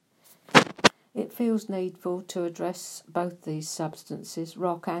It feels needful to address both these substances,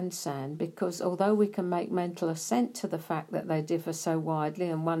 rock and sand, because although we can make mental assent to the fact that they differ so widely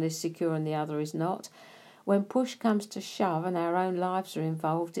and one is secure and the other is not, when push comes to shove and our own lives are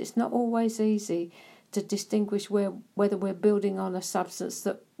involved, it's not always easy to distinguish whether we're building on a substance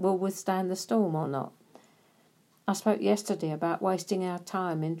that will withstand the storm or not. I spoke yesterday about wasting our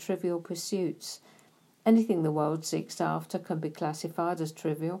time in trivial pursuits. Anything the world seeks after can be classified as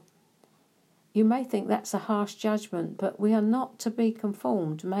trivial. You may think that's a harsh judgment, but we are not to be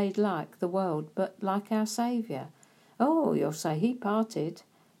conformed, made like the world, but like our Saviour. Oh, you'll say, he parted.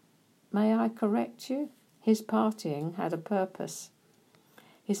 May I correct you? His partying had a purpose.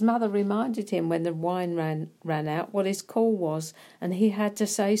 His mother reminded him when the wine ran out what his call was, and he had to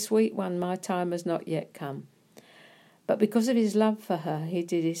say, "Sweet one, my time has not yet come." But because of his love for her, he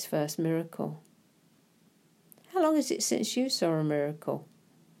did his first miracle. How long is it since you saw a miracle?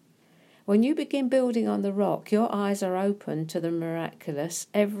 When you begin building on the rock, your eyes are open to the miraculous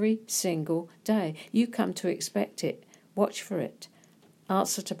every single day. You come to expect it. Watch for it.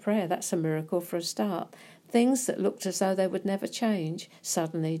 Answer to prayer, that's a miracle for a start. Things that looked as though they would never change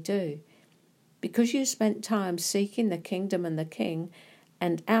suddenly do. Because you spent time seeking the kingdom and the king,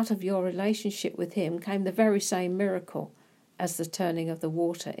 and out of your relationship with him came the very same miracle as the turning of the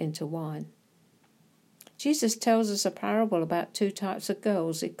water into wine. Jesus tells us a parable about two types of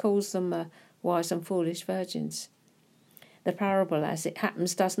girls. He calls them wise and foolish virgins. The parable, as it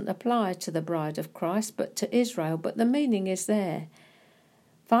happens, doesn't apply to the bride of Christ, but to Israel, but the meaning is there.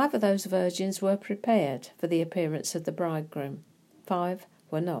 5 of those virgins were prepared for the appearance of the bridegroom. 5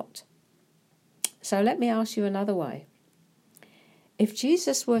 were not. So let me ask you another way. If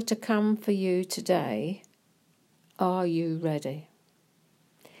Jesus were to come for you today, are you ready?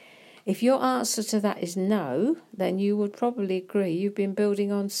 If your answer to that is no, then you would probably agree you've been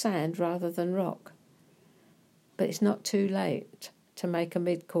building on sand rather than rock. But it's not too late to make a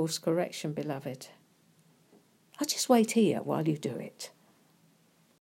mid-course correction, beloved. I'll just wait here while you do it.